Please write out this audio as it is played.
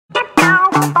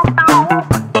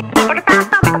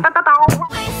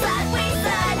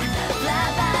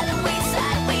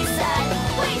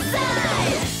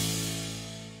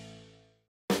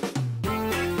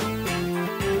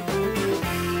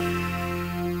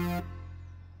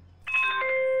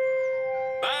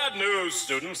Bad news,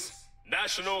 students.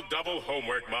 National Double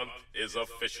Homework Month is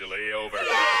officially over.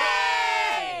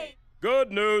 Yay!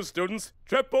 Good news, students.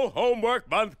 Triple Homework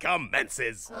Month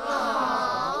commences.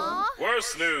 Aww.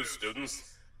 Worse news,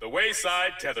 students. The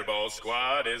Wayside tetherball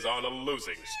squad is on a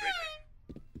losing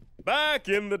streak. Back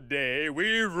in the day,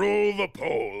 we ruled the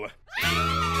pole.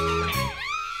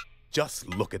 Just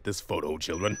look at this photo,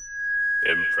 children.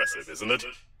 Impressive, isn't it?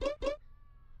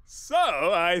 So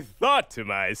I thought to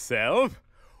myself,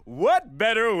 what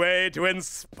better way to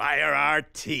inspire our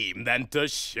team than to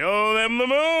show them the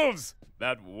moves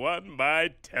that won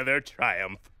my tether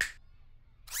triumph?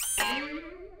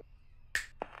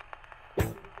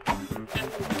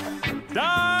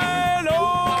 Dynamite!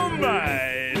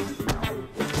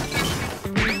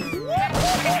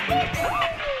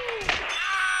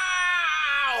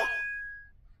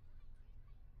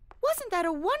 Wasn't that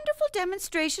a wonderful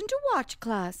demonstration to watch,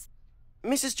 class?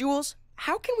 Mrs. Jules,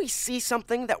 how can we see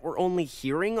something that we're only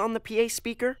hearing on the PA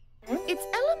speaker? It's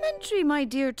elementary, my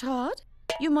dear Todd.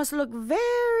 You must look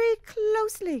very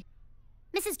closely.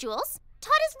 Mrs. Jules,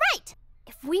 Todd is right.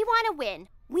 If we want to win,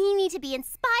 we need to be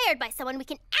inspired by someone we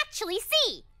can actually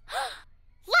see.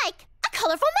 Like a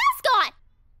colorful mascot.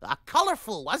 A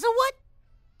colorful, was it what?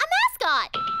 A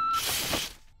mascot.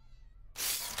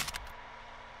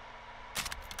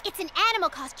 It's an animal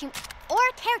costume or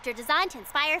a character designed to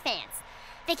inspire fans.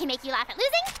 They can make you laugh at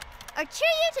losing or cheer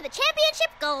you to the championship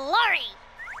glory.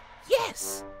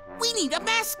 Yes, we need a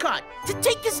mascot to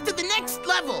take us to the next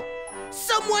level.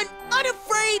 Someone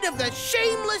unafraid of the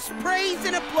shameless praise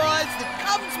and applause that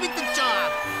comes with the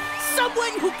job.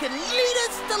 Someone who can lead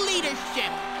us to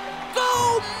leadership.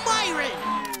 Go, Myron!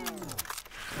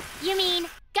 You mean,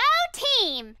 go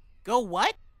team! Go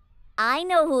what? I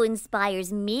know who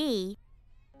inspires me.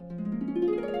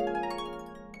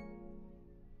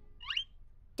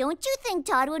 Don't you think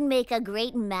Todd would make a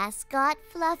great mascot,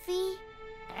 Fluffy?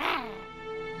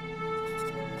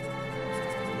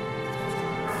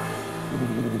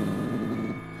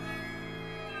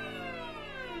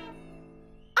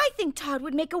 I think Todd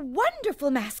would make a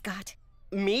wonderful mascot.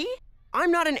 Me?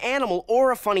 I'm not an animal or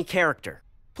a funny character.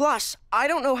 Plus, I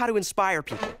don't know how to inspire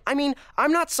people. I mean,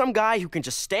 I'm not some guy who can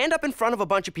just stand up in front of a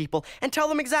bunch of people and tell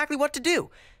them exactly what to do.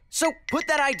 So put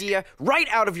that idea right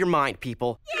out of your mind,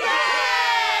 people. Yay!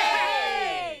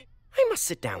 I must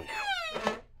sit down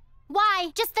now.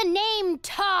 Why, just the name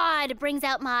Todd brings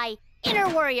out my inner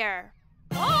warrior.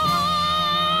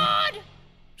 Todd!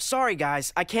 Sorry,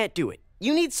 guys, I can't do it.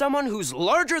 You need someone who's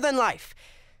larger than life.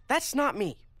 That's not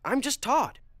me. I'm just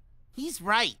Todd. He's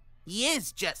right. He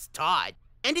is just Todd.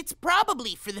 And it's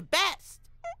probably for the best.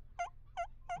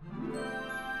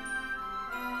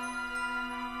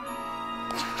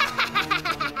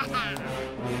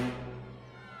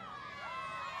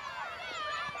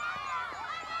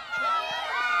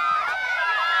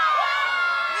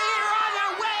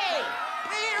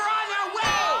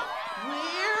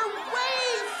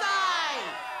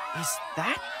 Is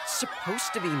that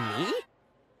supposed to be me?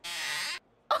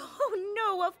 Oh,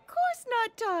 no, of course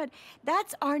not, Todd.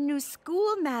 That's our new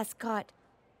school mascot,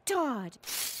 Todd.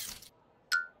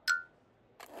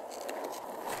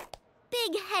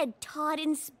 Big Head Todd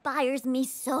inspires me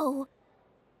so.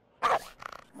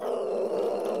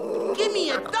 Give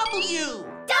me a W!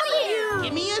 W!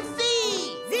 Give me a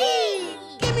Z! Z!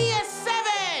 Give me a 7!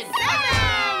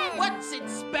 7! What's it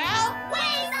spell?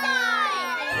 Wayside!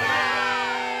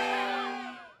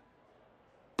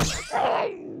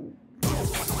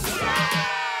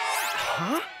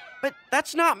 Huh? But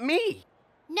that's not me.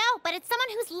 No, but it's someone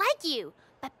who's like you,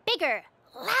 but bigger,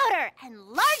 louder, and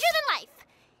larger than life.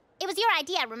 It was your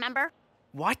idea, remember?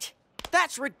 What?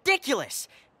 That's ridiculous.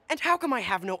 And how come I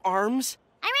have no arms?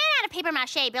 I ran out of paper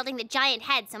mache building the giant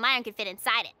head so Myron could fit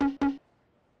inside it.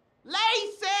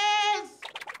 Laces!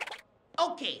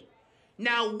 Okay,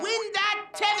 now win that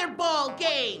tetherball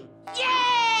game!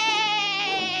 Yay!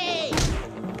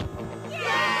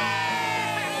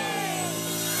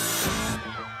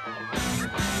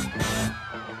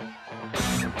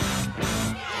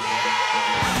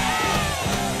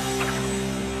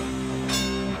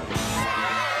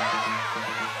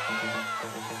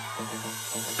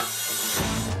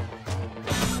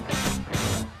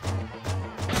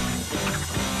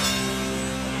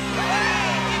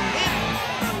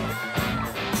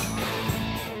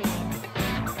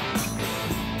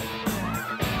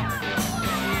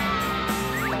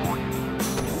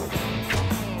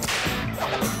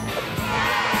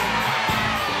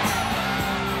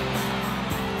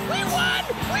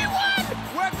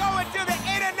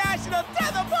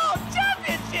 Tetherball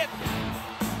Championship!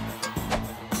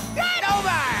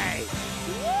 Dynamite!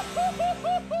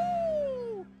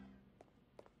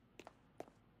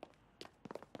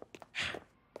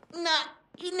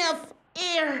 enough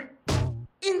air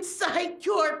inside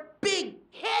your big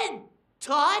head,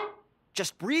 Todd.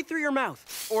 Just breathe through your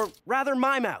mouth, or rather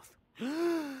my mouth.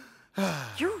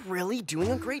 You're really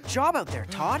doing a great job out there,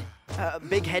 Todd.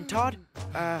 Big Head Todd.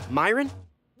 Myron.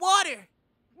 Water.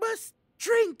 Must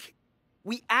drink.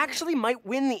 We actually might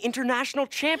win the international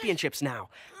championships now.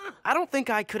 I don't think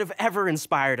I could have ever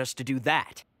inspired us to do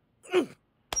that.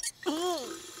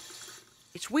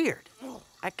 It's weird.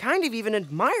 I kind of even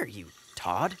admire you,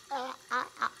 Todd.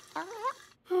 I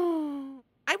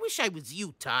wish I was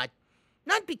you, Todd.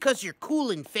 Not because you're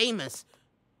cool and famous,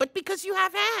 but because you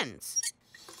have hands.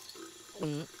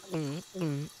 Big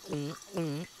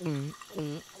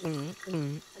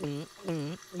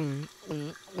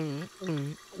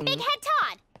Head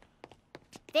Todd!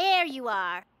 There you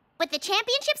are. With the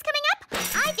championships coming up,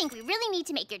 I think we really need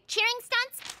to make your cheering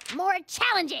stunts more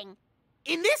challenging.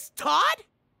 In this, Todd?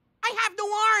 I have no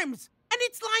arms, and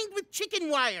it's lined with chicken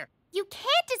wire. You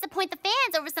can't disappoint the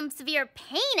fans over some severe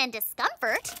pain and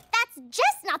discomfort. That's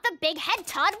just not the Big Head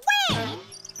Todd way!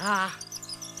 Ah,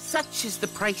 such is the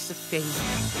price of fame.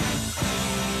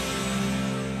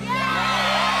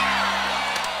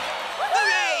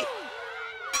 Hooray!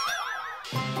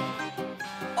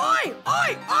 Oi,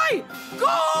 oi, oi!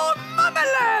 Go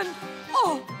Mamaland!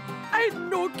 Oh, I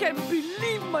no can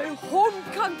believe my home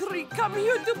country come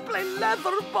here to play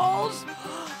leather balls.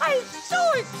 I'm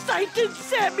so excited,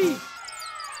 Sammy.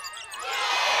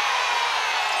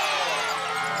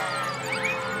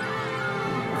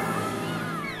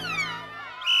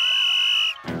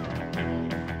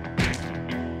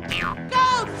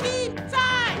 Go Team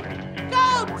Todd!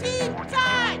 Go Team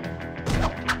Todd!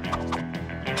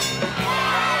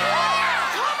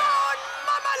 Come on,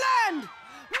 Mamaland!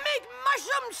 Make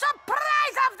mushroom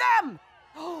surprise of them!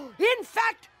 In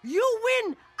fact, you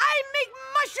win. I make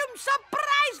mushroom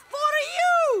surprise for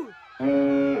you!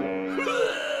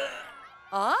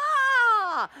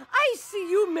 Ah, I see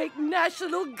you make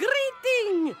national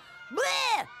greeting.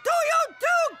 Bleh! To you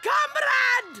too,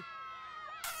 comrade!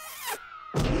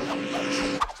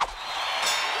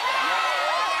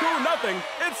 Do nothing.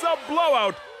 It's a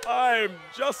blowout. I'm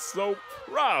just so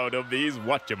proud of these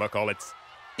whatchamacallits.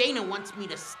 Dana wants me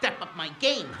to step up my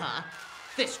game, huh?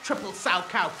 This triple sow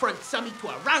cow front summy to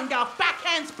a round-off back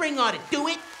handspring ought to do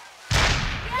it.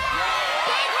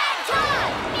 Big Head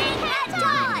Todd! Big Head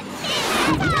Todd!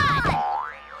 Big Head Todd!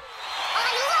 I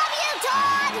love you,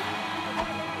 Todd!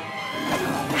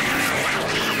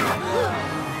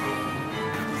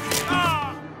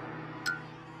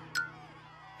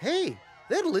 Hey,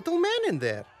 there's a little man in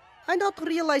there. I not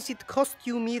realize it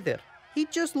costume either. He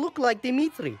just look like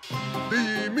Dimitri.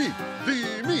 Me.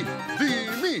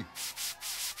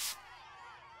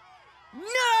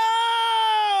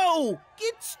 No!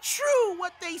 It's true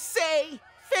what they say.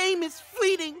 Fame is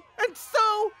fleeting, and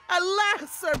so,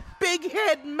 alas, are Big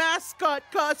Head mascot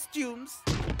costumes.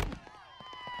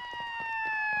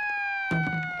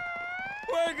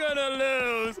 We're gonna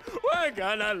lose. We're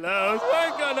gonna lose.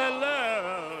 We're gonna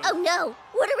lose. Oh no!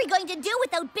 What are we going to do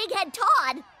without Big Head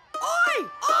Todd? Oi!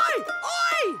 Oi!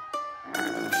 Oi!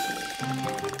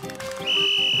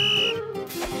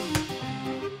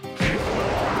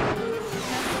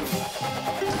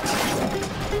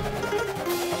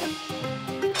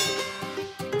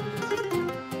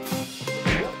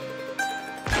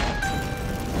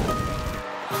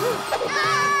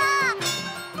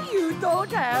 You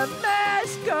don't have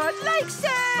Mascot like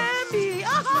Sammy!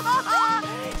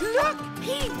 Look,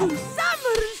 he do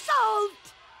somersault!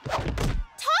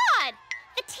 Todd!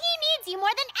 The team needs you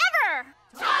more than ever!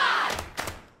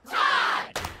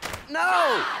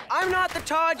 No, I'm not the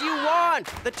Todd you want.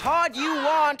 The Todd you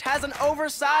want has an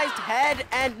oversized head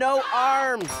and no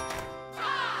arms.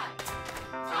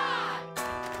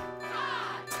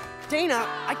 Dana,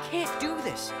 I can't do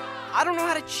this. I don't know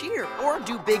how to cheer or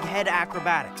do big head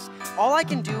acrobatics. All I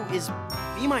can do is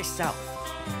be myself.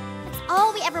 That's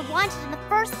all we ever wanted in the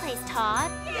first place,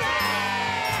 Todd.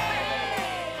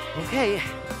 Okay,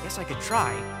 guess I could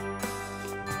try.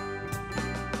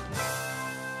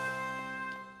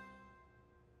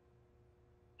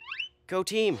 Go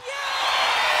team.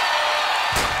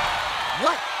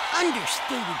 What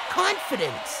understated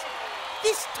confidence.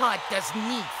 This Todd doesn't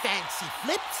need fancy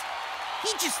flips.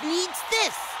 He just needs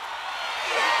this.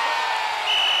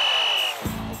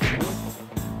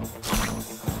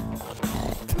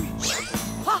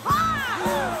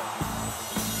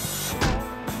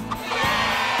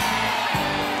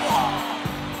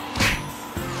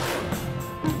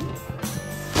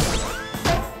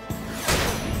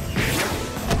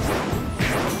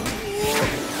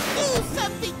 Do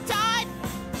something, Todd!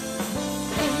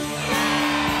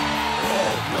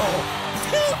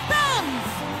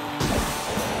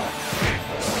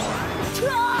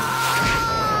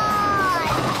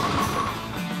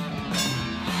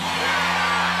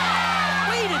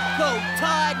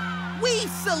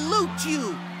 salute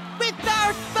you with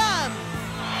our thumb.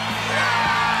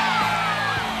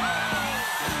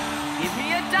 Give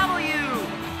me a W.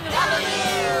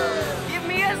 W! Give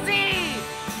me a Z.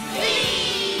 Z!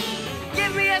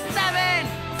 Give me a 7. 7!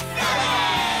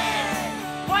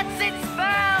 What's it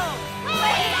spell?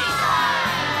 Wayside!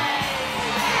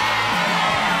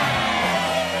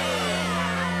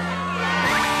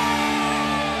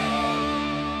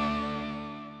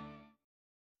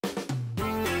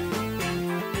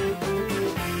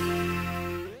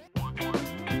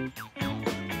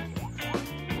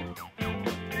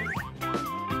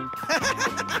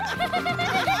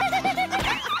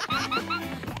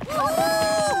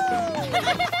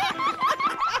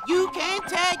 You can't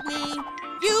tag me.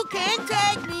 You can't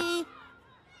tag me.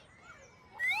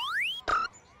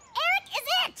 Eric is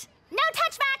it! No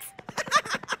touchbacks!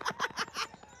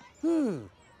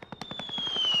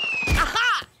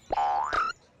 Aha!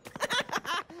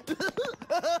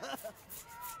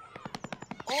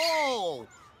 Oh,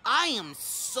 I am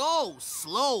so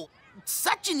slow.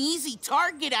 Such an easy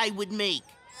target I would make.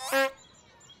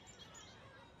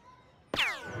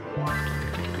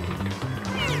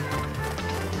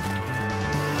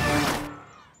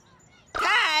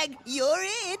 Tag, you're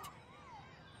it.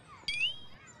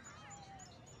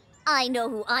 I know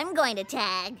who I'm going to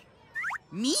tag.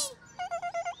 Me?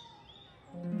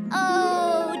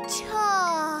 Oh,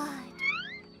 Todd.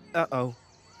 Uh-oh.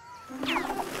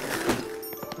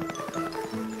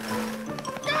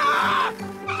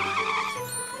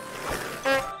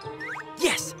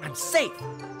 Yes, I'm safe.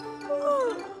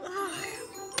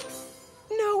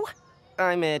 No,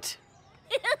 I'm it.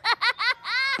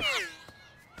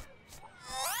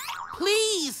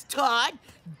 Please, Todd,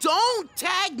 don't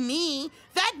tag me.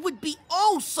 That would be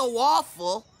oh so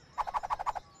awful.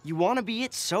 You want to be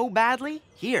it so badly?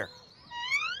 Here.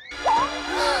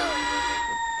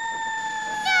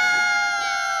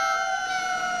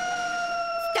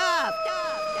 Stop.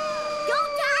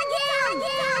 Don't tag him!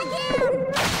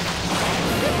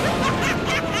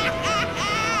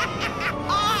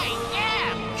 I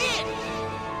am it.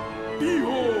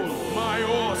 Behold my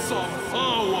awesome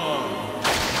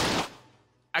power!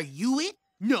 Are you it?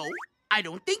 No, I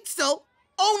don't think so.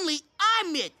 Only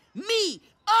I'm it. Me.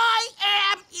 I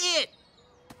am it.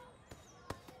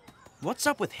 What's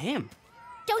up with him?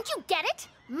 Don't you get it?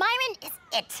 Myron is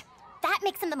it. That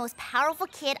makes him the most powerful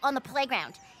kid on the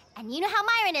playground. And you know how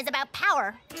Myron is about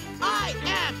power. I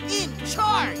am in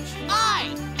charge. I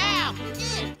am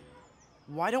it.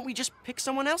 Why don't we just pick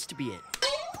someone else to be it?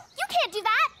 You can't do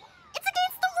that. It's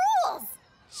against the rules.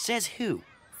 Says who?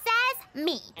 Says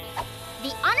me,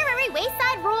 the honorary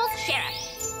Wayside Rules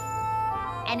Sheriff.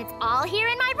 And it's all here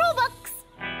in my rule books.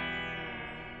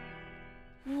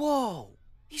 Whoa,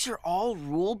 these are all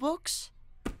rule books?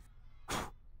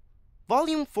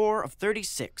 Volume 4 of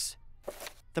 36.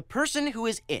 The person who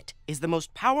is it is the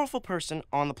most powerful person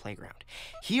on the playground.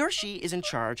 He or she is in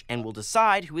charge and will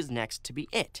decide who is next to be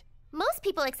it. Most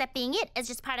people accept being it as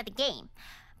just part of the game.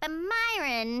 But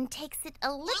Myron takes it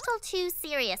a little too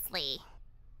seriously.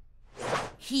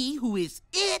 He who is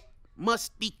it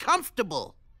must be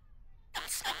comfortable.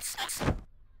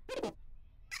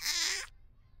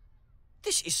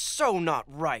 This is so not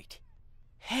right.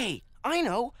 Hey, I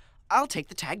know. I'll take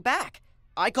the tag back.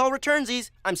 I call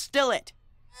returnsies. I'm still it.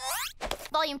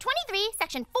 Volume 23,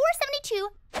 Section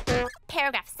 472,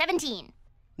 Paragraph 17.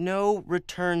 No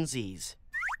returnsies.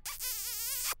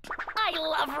 I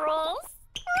love rules.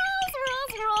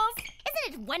 Rules.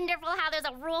 Isn't it wonderful how there's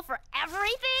a rule for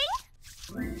everything?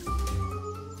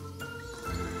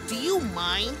 Do you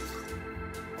mind?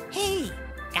 Hey,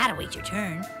 gotta wait your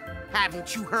turn.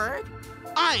 Haven't you heard?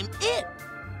 I'm it.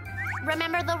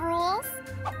 Remember the rules?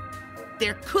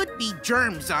 There could be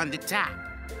germs on the tap.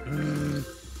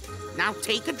 Now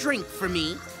take a drink for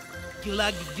me.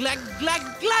 Glug, glug, glug,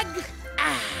 glug.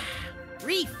 Ah,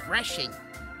 refreshing.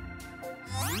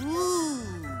 Ooh.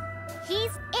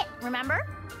 He's it, remember?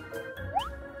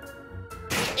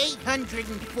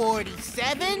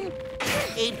 847,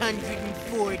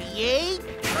 848,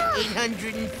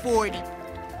 840.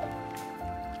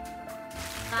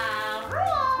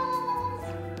 Rules!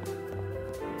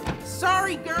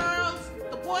 Sorry, girls.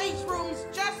 The boys' room's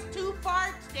just too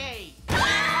far today. Those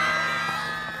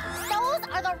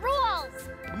are the rules!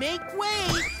 Make way,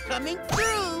 coming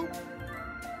through.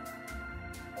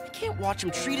 I can't watch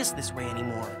him treat us this way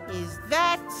anymore. Is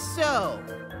that so?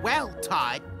 Well,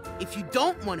 Todd, if you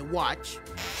don't want to watch,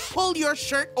 pull your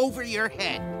shirt over your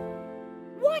head.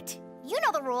 What? You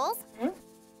know the rules.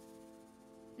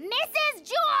 Mrs.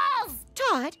 Jules!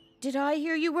 Todd, did I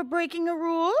hear you were breaking a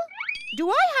rule? Do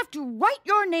I have to write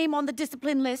your name on the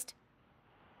discipline list?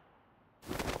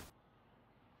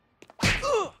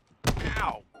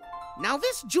 Now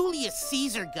this Julius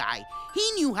Caesar guy,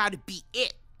 he knew how to be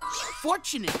it.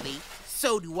 Fortunately,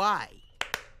 so do I.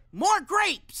 More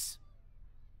grapes!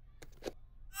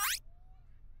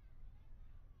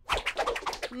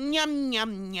 Yum,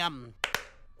 yum, yum.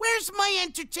 Where's my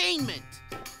entertainment?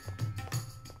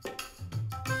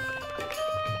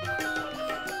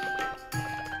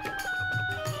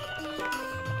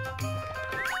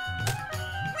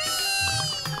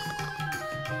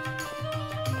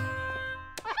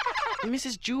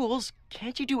 Mrs. Jules,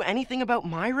 can't you do anything about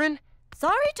Myron?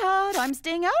 Sorry, Todd, I'm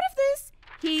staying out of this.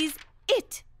 He's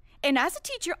it. And as a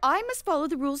teacher, I must follow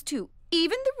the rules too,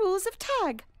 even the rules of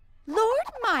tag. Lord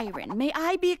Myron, may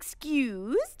I be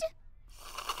excused?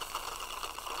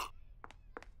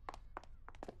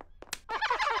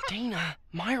 Dana,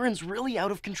 Myron's really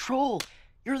out of control.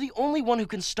 You're the only one who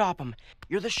can stop him.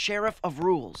 You're the sheriff of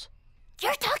rules.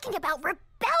 You're talking about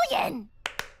rebellion!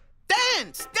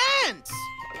 Dance! Dance!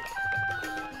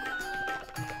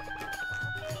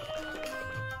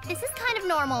 This is kind of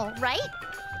normal, right?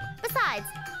 Besides,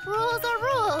 rules are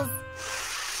rules.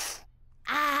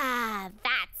 Ah,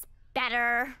 that's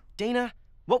better. Dana,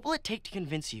 what will it take to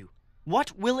convince you?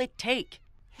 What will it take?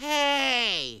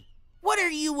 Hey! What are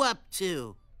you up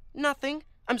to? Nothing.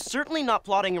 I'm certainly not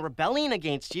plotting a rebellion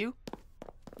against you.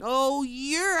 Oh,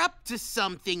 you're up to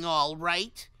something, all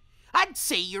right. I'd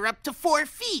say you're up to 4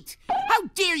 feet. How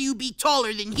dare you be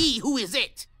taller than he who is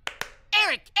it?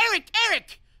 Eric! Eric!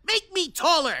 Eric! Make me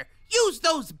taller! Use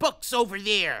those books over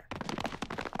there!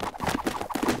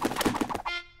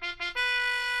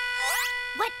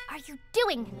 What are you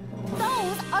doing?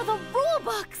 Those are the rule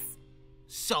books!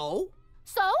 So?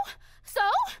 So?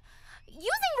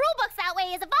 Using rule books that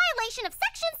way is a violation of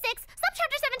Section 6,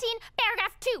 Subchapter 17,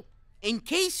 Paragraph 2. In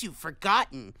case you've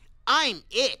forgotten, I'm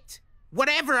it.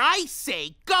 Whatever I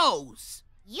say goes.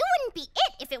 You wouldn't be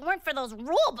it if it weren't for those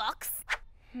rule books.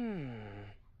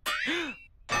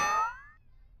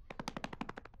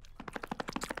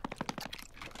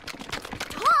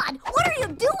 Todd, what are you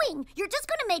doing? You're just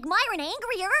gonna make Myron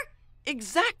angrier.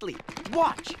 Exactly.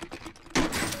 Watch.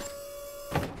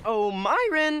 Oh,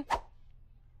 Myron.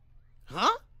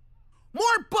 Huh?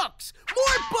 More books!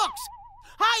 More books!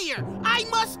 Higher! I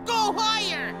must go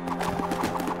higher!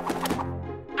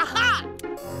 Aha!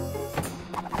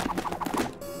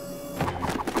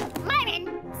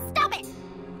 Myron, stop it!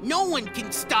 No one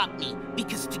can stop me,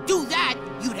 because to do that,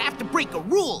 you'd have to break a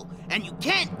rule, and you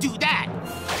can't do that.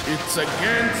 It's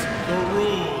against the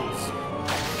rules.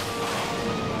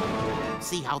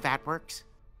 See how that works?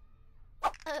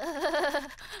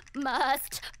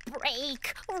 Must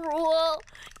break rule.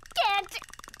 Can't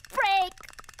break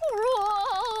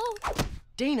rule.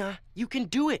 Dana, you can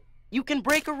do it. You can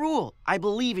break a rule. I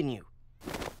believe in you.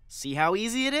 See how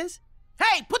easy it is?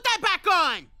 Hey, put that back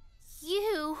on!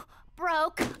 You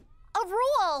broke a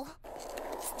rule.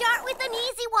 Start with an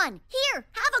easy one. Here,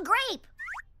 have a grape.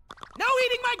 No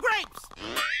eating my grapes!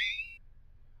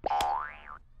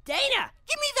 Dana!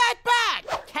 Give me that back!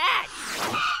 Catch!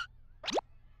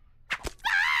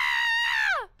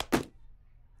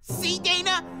 See,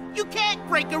 Dana? You can't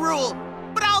break a rule,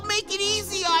 but I'll make it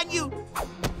easy on you.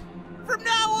 From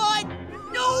now on,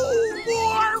 no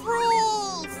more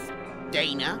rules!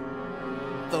 Dana,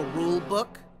 the rule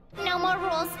book? No more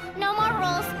rules. No more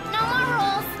rules. No more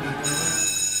rules.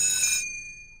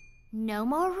 No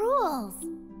more rules.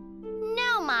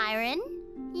 No, Myron.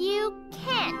 You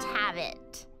can't have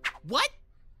it. What?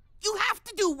 You have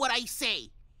to do what I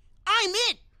say. I'm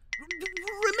it.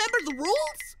 Remember the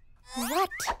rules? What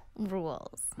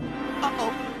rules?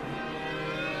 Uh-oh.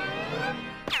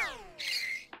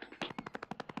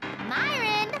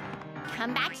 Myron,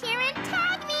 come back here and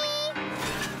tag me.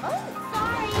 Oh,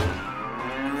 sorry.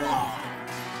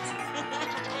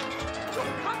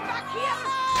 Come back here!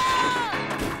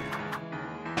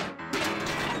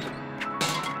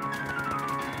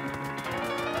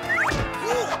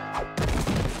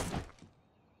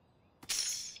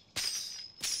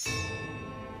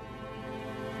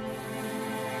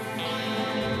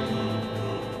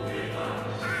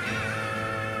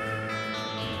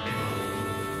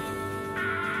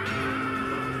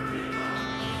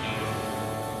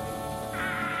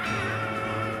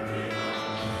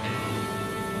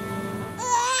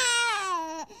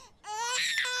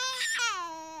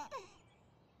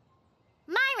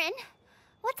 Myron,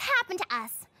 what's happened to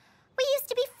us? We used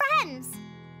to be friends.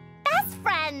 Best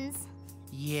friends.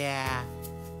 Yeah,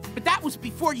 but that was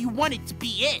before you wanted to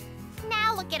be it.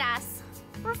 Now look at us.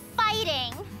 We're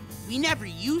fighting. We never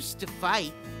used to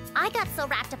fight. I got so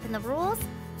wrapped up in the rules,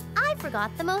 I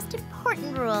forgot the most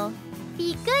important rule.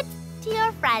 Be good to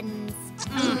your friends.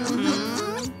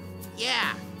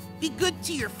 Yeah, Be good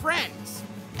to your friends.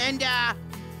 And,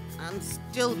 I'm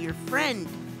still your friend,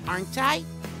 aren't I?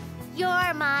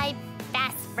 You're my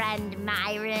best friend,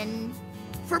 Myron.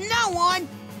 From now on,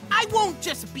 I won't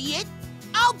just be it.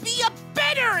 I'll be a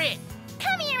better it!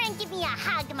 Come here and give me a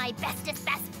hug, my bestest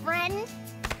best friend.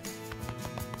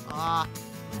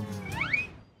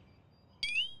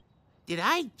 Did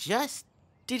I just...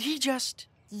 Did he just...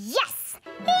 Yes!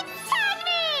 He tagged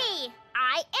me!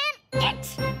 I am it!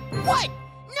 What?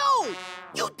 No!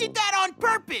 You did that on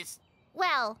purpose!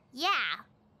 Well, yeah.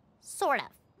 Sort of.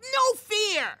 No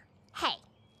fear! Hey,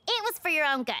 it was for your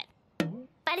own good.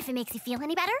 But if it makes you feel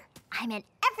any better, I meant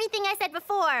everything I said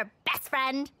before, best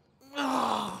friend.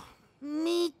 Oh,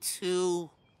 me too.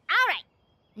 All right.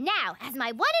 Now, as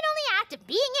my one and only act of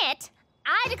being it,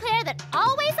 I declare that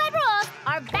all Wayside rules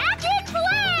are back in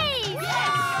place!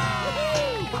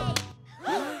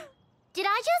 Did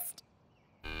I just...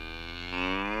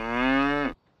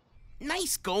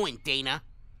 Nice going, Dana.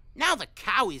 Now the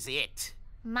cow is it.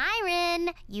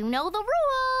 Myron, you know the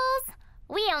rules.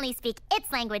 We only speak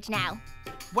its language now.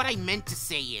 What I meant to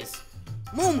say is,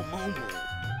 moo moo moo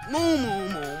moo, moo moo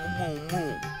moo moo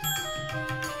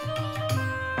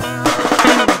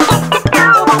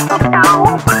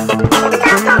moo.